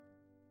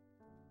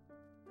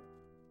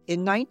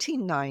In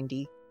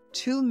 1990,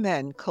 two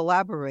men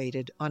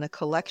collaborated on a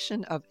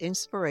collection of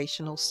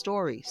inspirational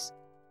stories.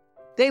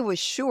 They were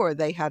sure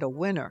they had a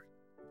winner,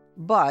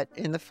 but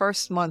in the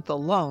first month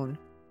alone,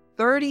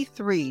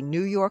 33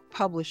 New York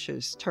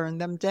publishers turned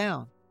them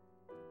down.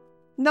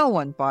 No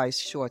one buys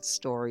short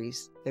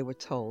stories, they were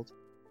told,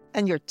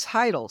 and your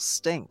title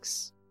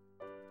stinks.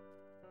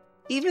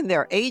 Even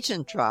their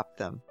agent dropped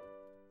them,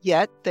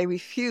 yet they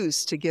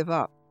refused to give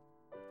up.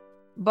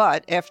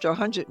 But after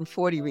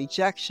 140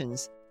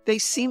 rejections, they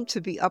seemed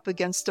to be up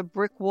against a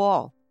brick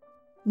wall.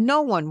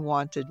 No one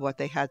wanted what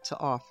they had to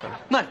offer.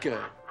 Not good.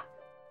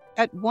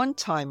 At one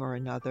time or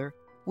another,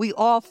 we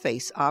all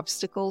face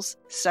obstacles,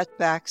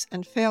 setbacks,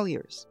 and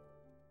failures.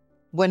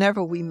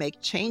 Whenever we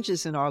make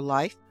changes in our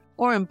life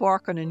or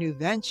embark on a new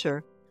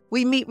venture,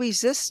 we meet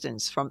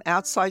resistance from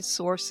outside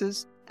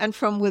sources and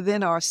from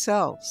within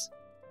ourselves.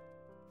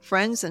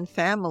 Friends and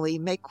family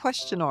may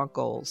question our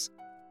goals,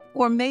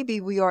 or maybe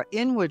we are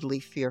inwardly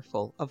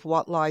fearful of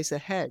what lies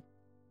ahead.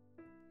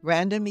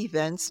 Random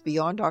events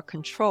beyond our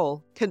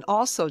control can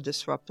also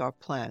disrupt our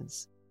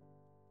plans.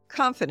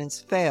 Confidence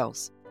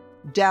fails.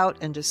 Doubt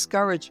and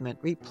discouragement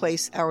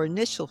replace our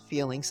initial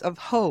feelings of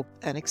hope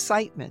and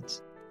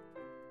excitement.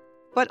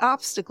 But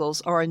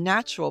obstacles are a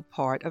natural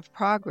part of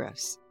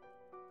progress.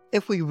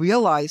 If we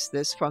realize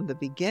this from the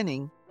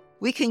beginning,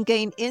 we can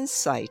gain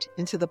insight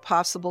into the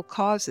possible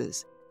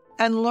causes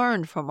and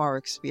learn from our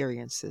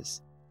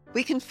experiences.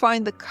 We can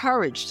find the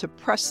courage to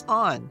press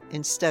on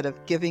instead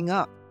of giving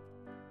up.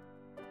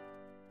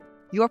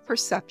 Your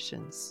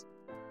perceptions.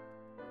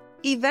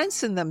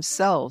 Events in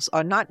themselves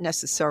are not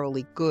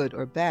necessarily good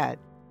or bad.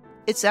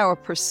 It's our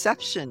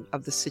perception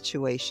of the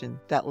situation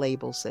that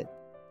labels it,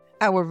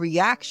 our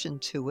reaction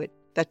to it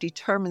that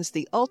determines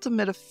the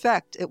ultimate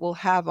effect it will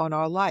have on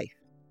our life.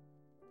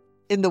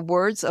 In the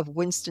words of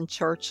Winston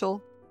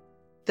Churchill,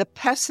 the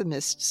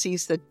pessimist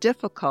sees the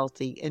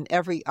difficulty in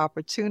every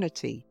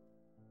opportunity.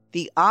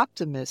 The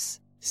optimist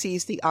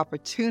sees the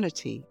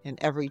opportunity in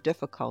every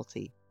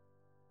difficulty.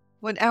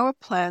 When our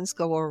plans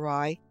go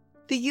awry,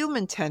 the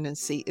human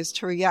tendency is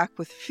to react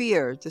with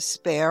fear,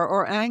 despair,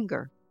 or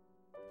anger.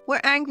 We're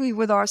angry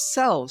with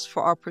ourselves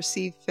for our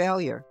perceived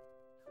failure,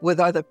 with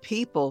other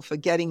people for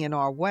getting in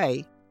our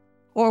way,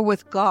 or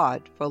with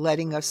God for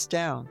letting us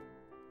down.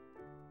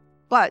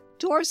 But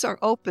doors are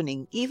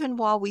opening even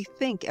while we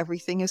think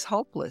everything is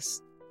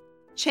hopeless.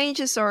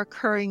 Changes are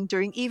occurring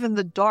during even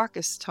the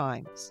darkest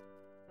times.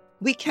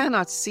 We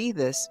cannot see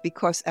this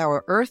because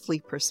our earthly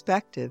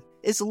perspective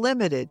is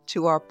limited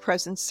to our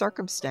present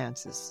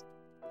circumstances.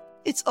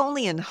 It's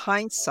only in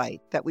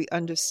hindsight that we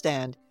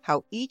understand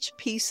how each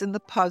piece in the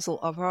puzzle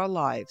of our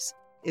lives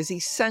is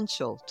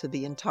essential to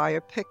the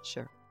entire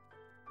picture.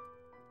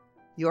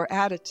 Your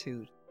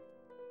attitude.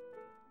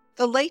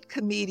 The late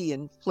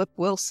comedian Flip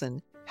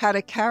Wilson had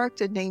a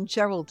character named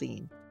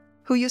Geraldine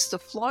who used to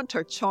flaunt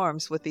her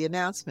charms with the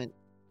announcement,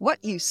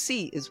 "What you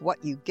see is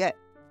what you get."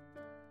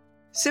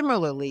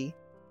 Similarly,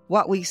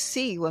 what we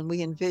see when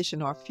we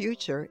envision our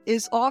future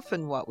is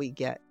often what we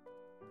get.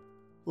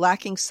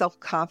 Lacking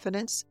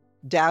self-confidence,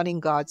 doubting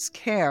God's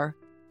care,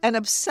 and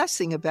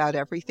obsessing about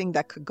everything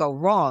that could go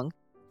wrong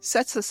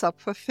sets us up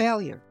for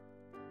failure.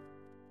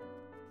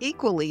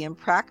 Equally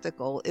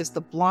impractical is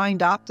the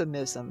blind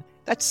optimism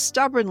that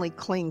stubbornly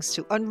clings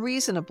to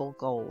unreasonable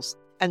goals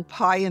and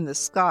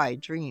pie-in-the-sky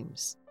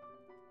dreams.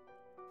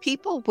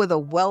 People with a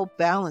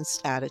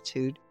well-balanced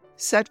attitude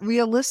set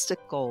realistic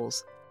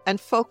goals and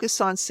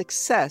focus on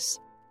success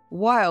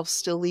while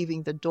still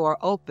leaving the door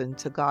open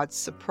to God's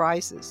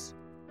surprises.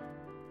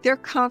 They're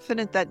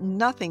confident that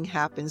nothing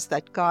happens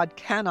that God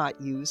cannot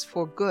use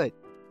for good.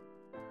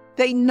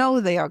 They know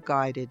they are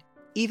guided,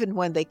 even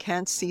when they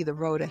can't see the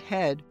road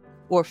ahead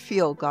or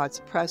feel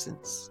God's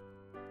presence.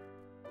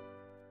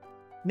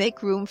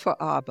 Make room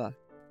for Abba.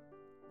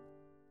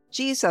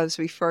 Jesus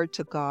referred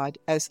to God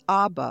as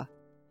Abba,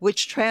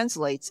 which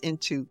translates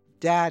into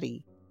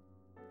Daddy.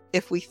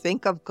 If we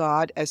think of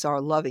God as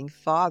our loving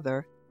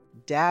Father,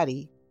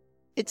 Daddy,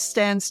 it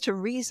stands to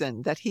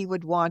reason that He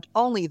would want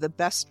only the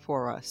best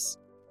for us.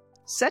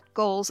 Set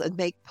goals and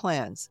make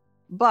plans,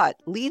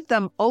 but leave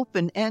them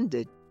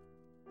open-ended.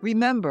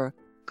 Remember,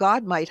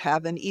 God might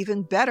have an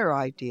even better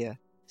idea,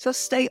 so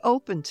stay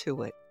open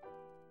to it.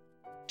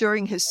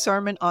 During His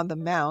Sermon on the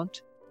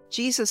Mount,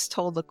 Jesus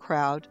told the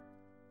crowd,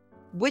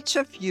 "Which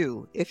of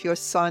you, if your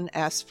son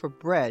asks for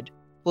bread,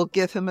 will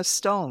give him a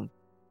stone?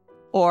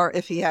 Or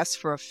if he asks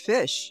for a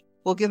fish,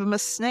 will give him a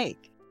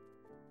snake?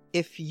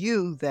 If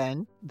you,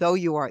 then, though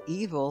you are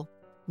evil,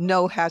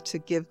 know how to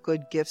give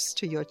good gifts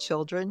to your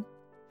children,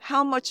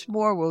 how much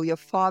more will your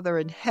Father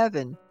in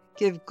heaven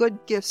give good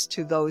gifts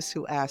to those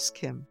who ask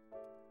Him?"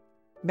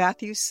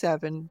 Matthew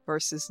 7,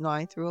 verses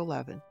 9 through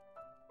 11.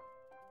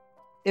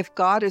 If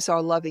God is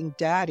our loving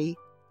Daddy,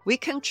 we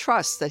can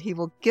trust that He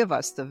will give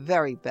us the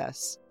very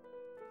best.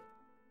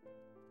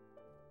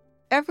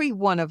 Every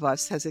one of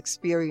us has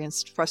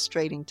experienced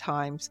frustrating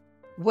times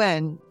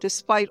when,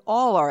 despite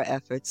all our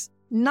efforts,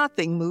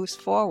 nothing moves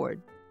forward.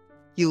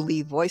 You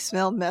leave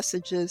voicemail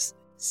messages,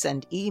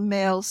 send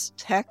emails,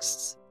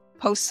 texts,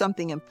 post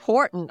something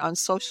important on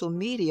social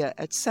media,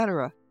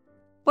 etc.,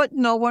 but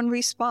no one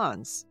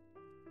responds.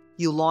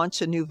 You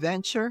launch a new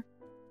venture,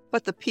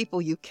 but the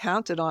people you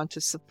counted on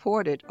to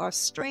support it are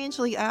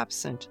strangely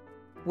absent,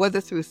 whether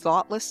through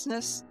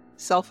thoughtlessness,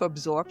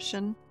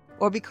 self-absorption,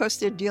 or because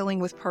they're dealing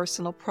with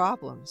personal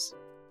problems.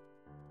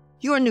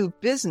 Your new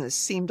business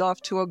seemed off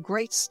to a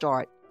great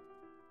start,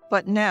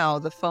 but now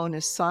the phone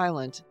is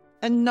silent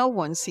and no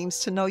one seems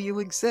to know you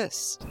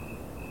exist.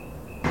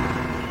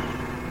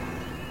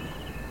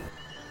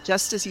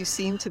 Just as you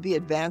seem to be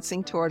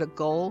advancing toward a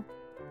goal,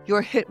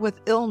 you're hit with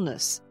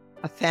illness,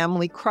 a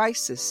family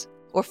crisis,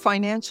 or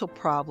financial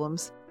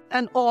problems,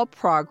 and all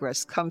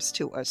progress comes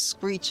to a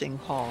screeching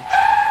halt.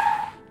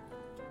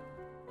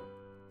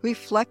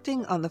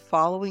 Reflecting on the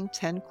following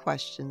 10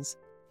 questions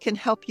can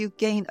help you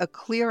gain a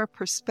clearer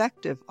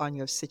perspective on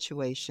your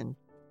situation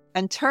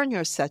and turn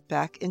your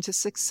setback into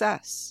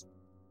success.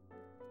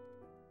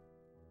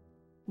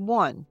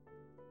 1.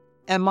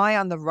 Am I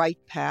on the right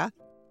path?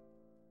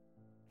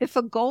 If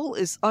a goal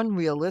is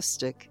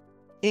unrealistic,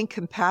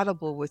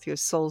 incompatible with your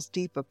soul's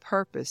deeper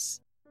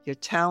purpose, your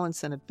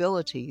talents and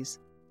abilities,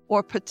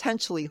 or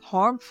potentially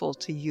harmful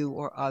to you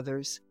or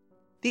others,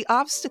 the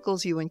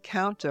obstacles you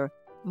encounter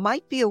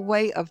might be a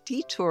way of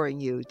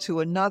detouring you to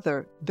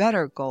another,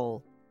 better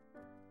goal.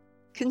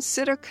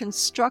 Consider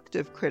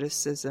constructive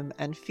criticism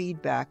and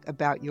feedback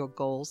about your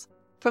goals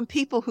from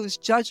people whose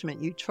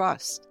judgment you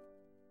trust.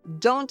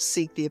 Don't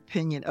seek the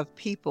opinion of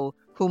people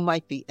who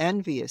might be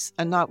envious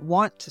and not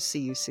want to see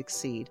you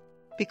succeed,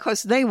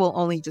 because they will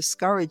only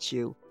discourage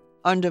you,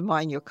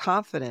 undermine your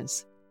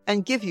confidence,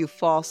 and give you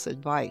false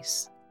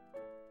advice.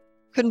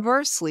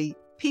 Conversely,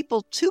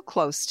 people too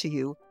close to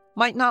you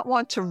might not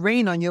want to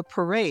rain on your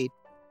parade,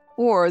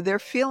 or their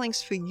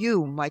feelings for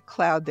you might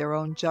cloud their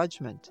own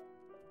judgment.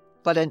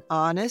 But an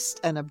honest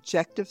and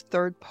objective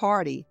third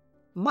party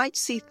might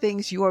see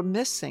things you're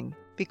missing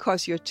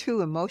because you're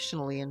too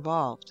emotionally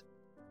involved.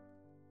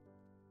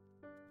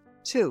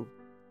 2.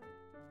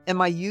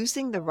 Am I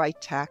using the right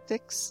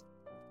tactics?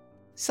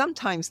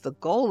 Sometimes the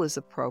goal is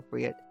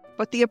appropriate,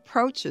 but the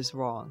approach is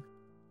wrong.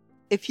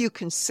 If you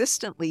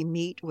consistently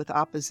meet with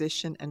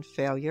opposition and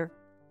failure,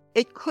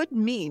 it could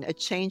mean a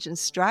change in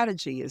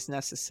strategy is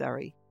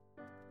necessary.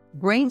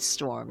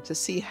 Brainstorm to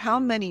see how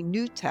many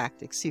new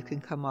tactics you can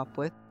come up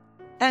with,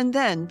 and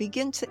then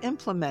begin to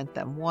implement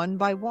them one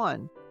by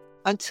one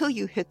until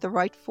you hit the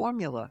right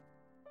formula.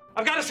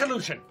 I've got a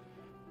solution.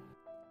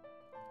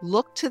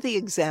 Look to the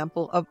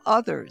example of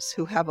others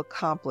who have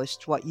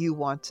accomplished what you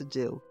want to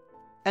do,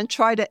 and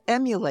try to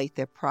emulate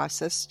their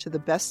process to the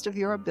best of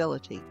your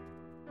ability.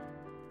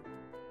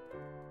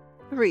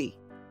 3.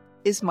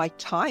 Is my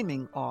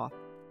timing off?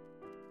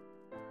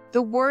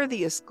 The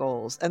worthiest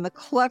goals and the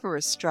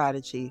cleverest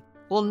strategy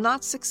will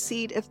not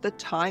succeed if the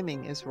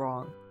timing is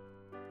wrong.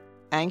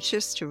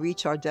 Anxious to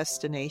reach our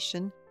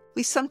destination,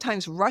 we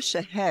sometimes rush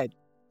ahead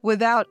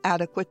without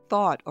adequate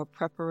thought or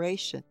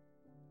preparation.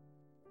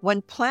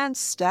 When plans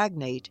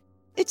stagnate,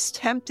 it's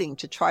tempting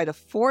to try to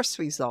force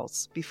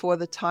results before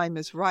the time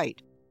is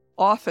right,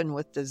 often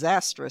with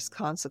disastrous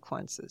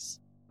consequences.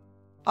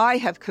 I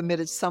have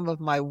committed some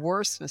of my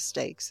worst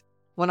mistakes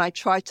when I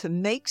tried to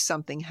make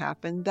something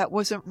happen that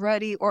wasn't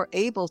ready or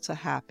able to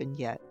happen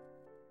yet.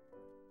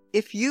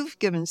 If you've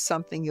given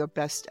something your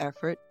best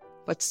effort,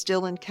 but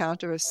still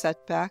encounter a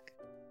setback,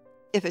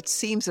 if it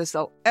seems as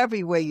though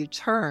everywhere you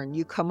turn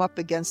you come up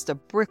against a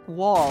brick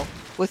wall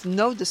with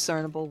no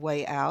discernible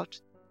way out,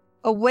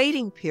 a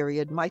waiting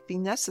period might be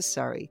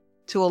necessary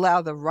to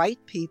allow the right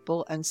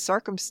people and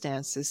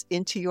circumstances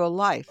into your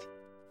life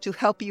to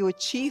help you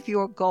achieve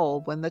your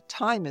goal when the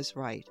time is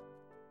right.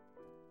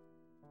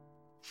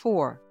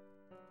 4.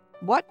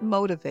 What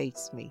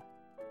motivates me?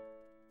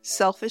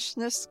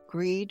 Selfishness,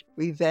 greed,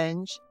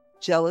 revenge,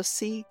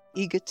 jealousy,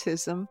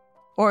 egotism,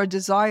 or a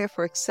desire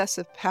for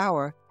excessive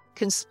power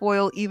can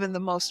spoil even the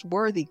most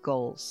worthy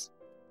goals.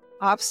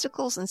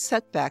 Obstacles and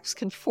setbacks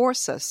can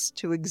force us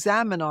to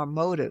examine our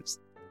motives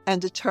and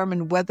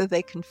determine whether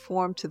they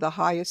conform to the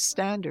highest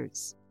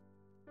standards.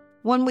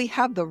 When we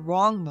have the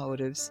wrong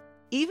motives,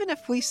 even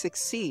if we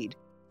succeed,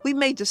 we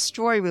may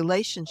destroy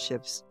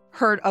relationships,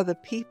 hurt other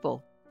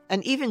people,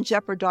 and even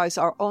jeopardize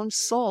our own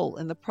soul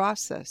in the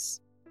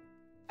process.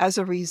 As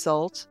a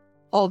result,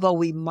 although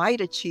we might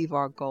achieve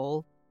our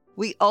goal,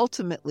 we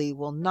ultimately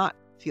will not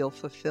feel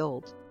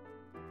fulfilled.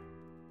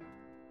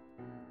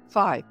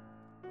 5.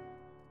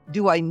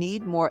 Do I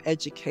need more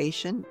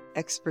education,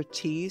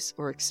 expertise,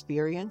 or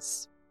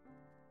experience?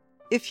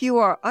 If you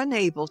are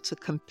unable to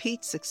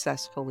compete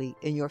successfully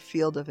in your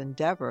field of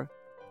endeavor,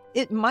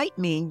 it might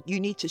mean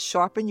you need to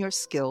sharpen your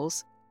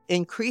skills,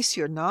 increase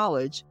your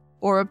knowledge,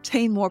 or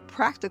obtain more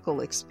practical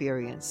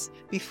experience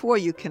before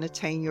you can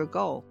attain your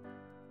goal.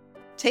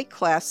 Take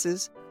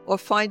classes or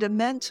find a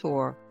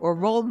mentor or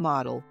role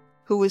model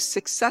who is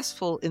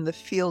successful in the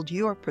field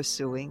you are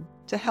pursuing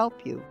to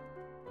help you.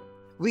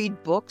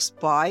 Read books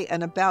by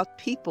and about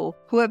people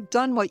who have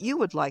done what you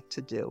would like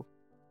to do.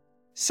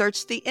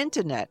 Search the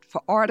internet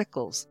for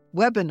articles,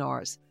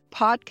 webinars,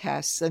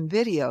 podcasts, and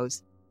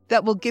videos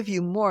that will give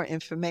you more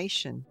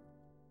information.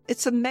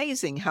 It's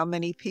amazing how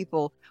many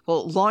people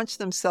will launch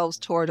themselves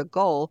toward a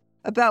goal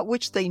about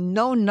which they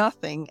know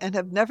nothing and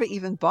have never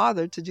even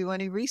bothered to do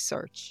any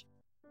research.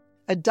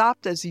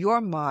 Adopt as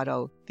your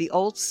motto the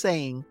old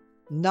saying,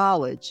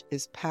 knowledge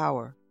is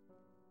power.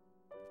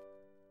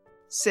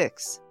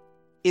 6.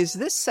 Is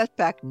this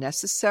setback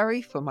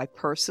necessary for my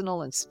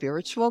personal and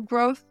spiritual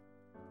growth?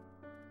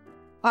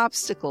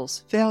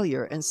 Obstacles,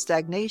 failure, and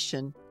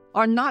stagnation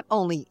are not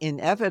only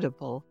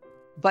inevitable,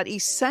 but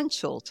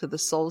essential to the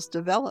soul's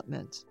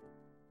development.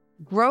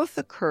 Growth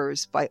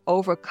occurs by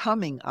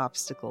overcoming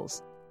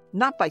obstacles,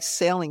 not by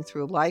sailing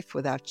through life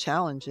without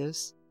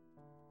challenges.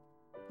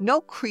 No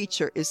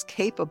creature is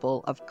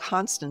capable of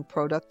constant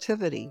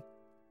productivity.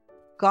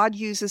 God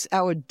uses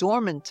our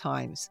dormant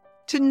times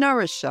to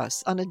nourish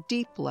us on a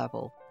deep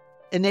level,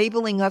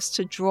 enabling us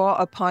to draw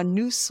upon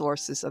new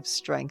sources of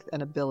strength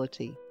and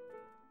ability.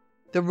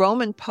 The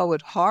Roman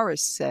poet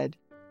Horace said,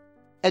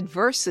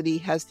 "Adversity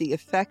has the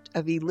effect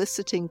of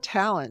eliciting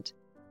talent,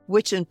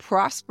 which in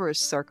prosperous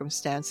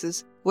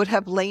circumstances would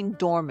have lain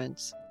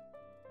dormant."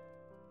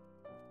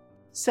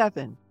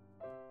 7.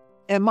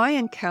 Am I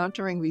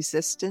encountering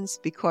resistance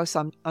because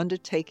I'm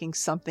undertaking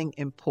something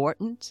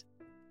important?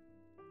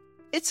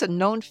 It's a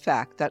known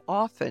fact that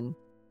often,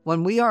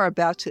 when we are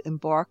about to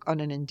embark on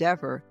an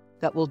endeavor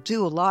that will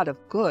do a lot of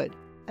good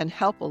and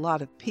help a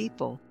lot of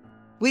people,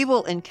 we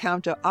will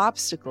encounter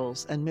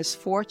obstacles and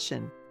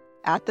misfortune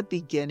at the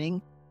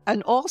beginning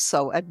and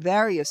also at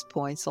various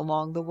points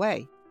along the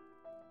way.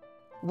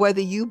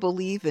 Whether you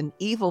believe in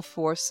evil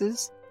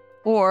forces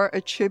or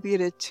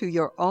attribute it to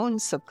your own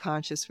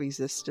subconscious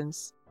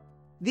resistance,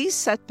 these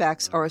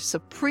setbacks are a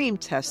supreme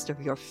test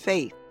of your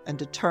faith and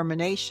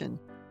determination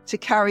to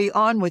carry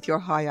on with your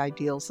high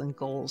ideals and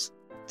goals,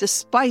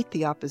 despite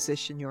the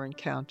opposition you're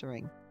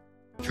encountering.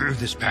 Through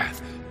this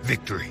path,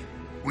 victory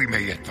we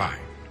may yet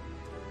find.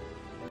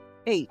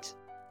 8.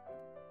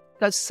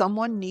 Does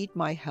someone need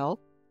my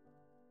help?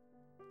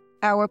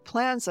 Our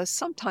plans are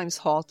sometimes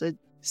halted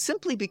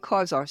simply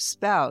because our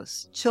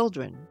spouse,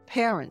 children,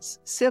 parents,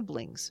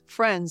 siblings,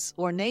 friends,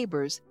 or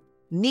neighbors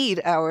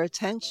need our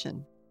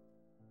attention.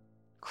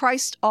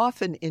 Christ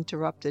often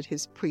interrupted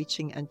his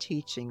preaching and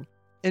teaching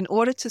in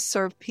order to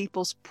serve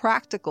people's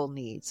practical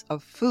needs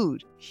of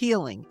food,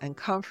 healing, and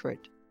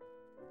comfort.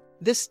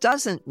 This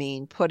doesn't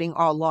mean putting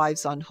our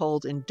lives on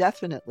hold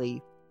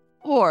indefinitely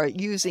or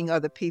using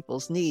other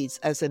people's needs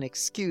as an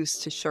excuse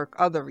to shirk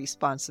other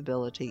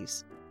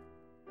responsibilities.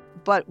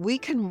 But we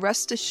can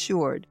rest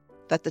assured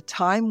that the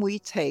time we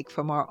take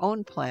from our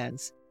own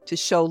plans to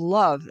show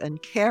love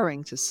and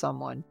caring to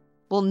someone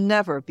will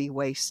never be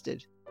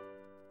wasted.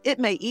 It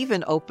may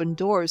even open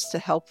doors to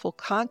helpful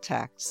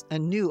contacts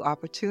and new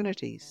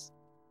opportunities.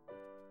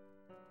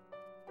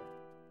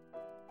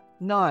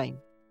 9.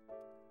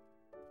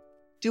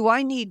 Do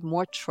I need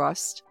more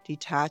trust,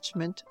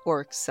 detachment, or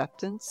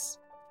acceptance?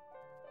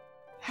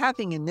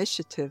 Having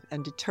initiative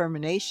and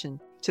determination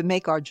to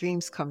make our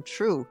dreams come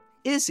true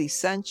is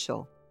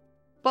essential,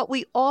 but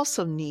we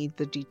also need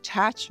the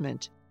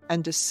detachment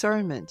and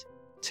discernment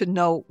to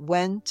know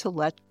when to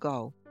let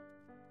go.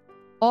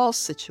 All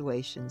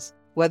situations,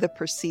 whether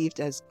perceived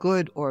as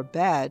good or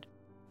bad,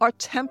 are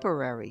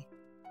temporary.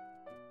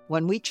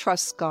 When we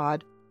trust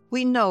God,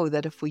 we know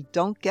that if we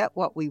don't get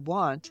what we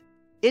want,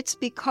 it's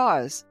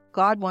because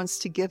God wants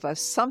to give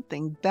us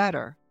something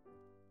better.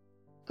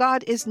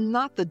 God is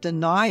not the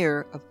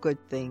denier of good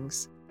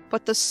things,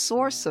 but the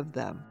source of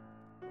them.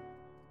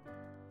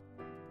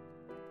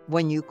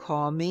 When you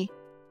call me,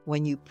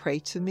 when you pray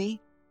to me,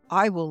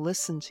 I will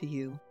listen to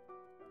you.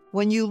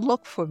 When you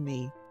look for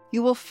me,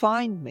 you will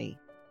find me.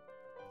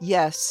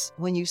 Yes,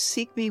 when you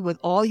seek me with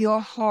all your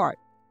heart,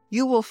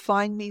 you will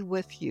find me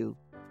with you,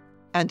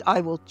 and I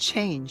will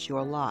change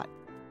your lot.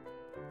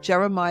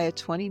 Jeremiah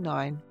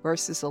 29,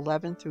 verses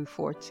 11 through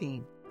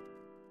 14.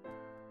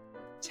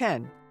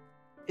 10.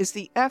 Is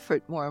the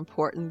effort more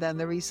important than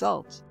the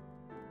result?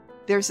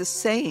 There's a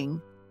saying,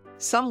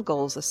 some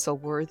goals are so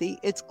worthy,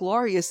 it's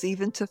glorious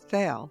even to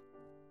fail.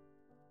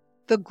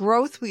 The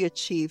growth we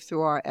achieve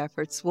through our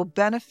efforts will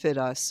benefit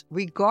us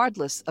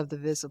regardless of the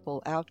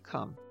visible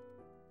outcome.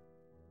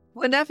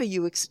 Whenever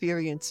you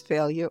experience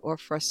failure or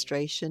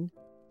frustration,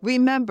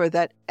 remember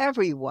that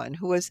everyone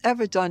who has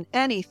ever done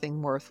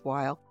anything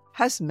worthwhile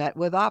has met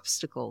with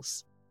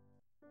obstacles.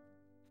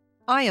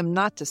 I am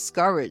not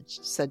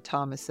discouraged, said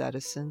Thomas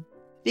Edison,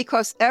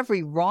 because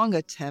every wrong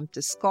attempt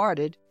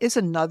discarded is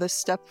another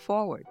step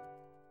forward.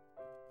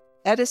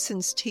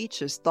 Edison's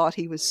teachers thought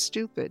he was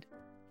stupid,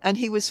 and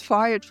he was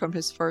fired from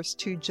his first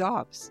 2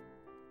 jobs.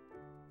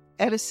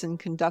 Edison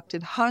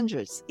conducted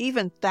hundreds,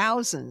 even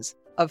thousands,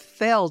 of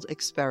failed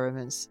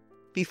experiments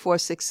before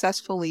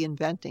successfully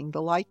inventing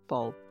the light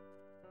bulb.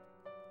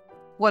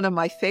 One of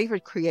my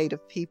favorite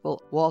creative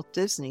people, Walt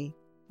Disney,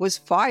 was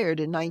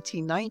fired in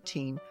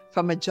 1919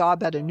 from a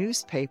job at a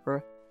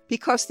newspaper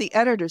because the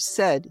editor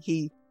said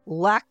he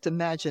lacked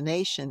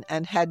imagination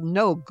and had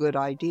no good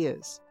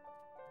ideas.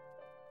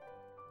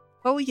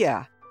 Oh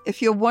yeah, If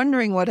you're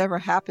wondering whatever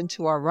happened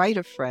to our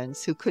writer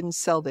friends who couldn't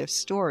sell their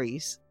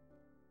stories,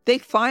 they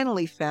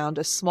finally found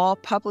a small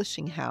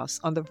publishing house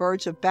on the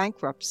verge of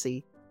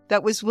bankruptcy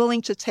that was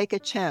willing to take a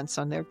chance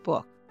on their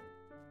book.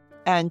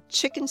 And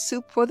Chicken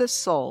Soup for the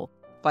Soul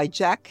by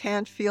Jack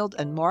Canfield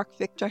and Mark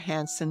Victor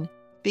Hansen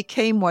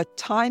became what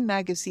Time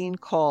magazine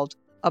called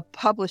a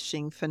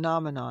publishing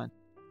phenomenon.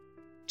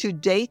 To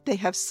date, they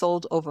have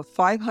sold over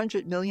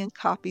 500 million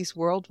copies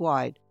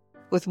worldwide,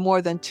 with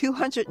more than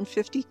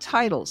 250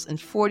 titles in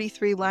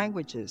 43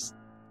 languages.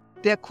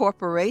 Their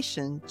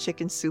corporation,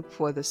 Chicken Soup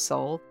for the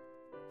Soul,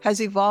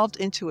 has evolved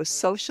into a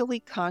socially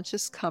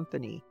conscious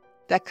company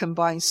that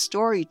combines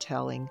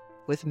storytelling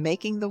with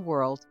making the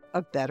world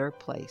a better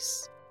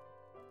place.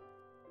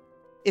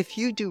 If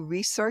you do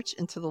research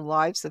into the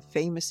lives of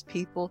famous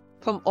people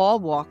from all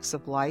walks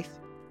of life,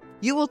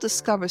 you will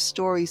discover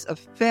stories of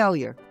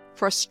failure,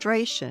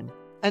 frustration,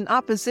 and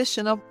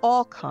opposition of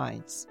all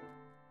kinds.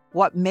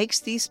 What makes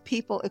these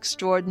people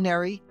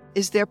extraordinary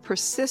is their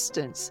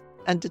persistence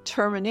and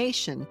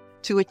determination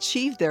to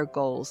achieve their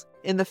goals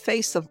in the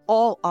face of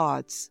all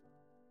odds.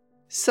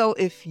 So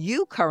if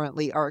you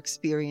currently are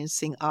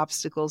experiencing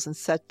obstacles and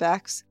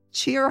setbacks,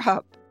 cheer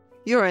up.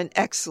 You're in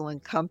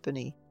excellent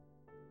company.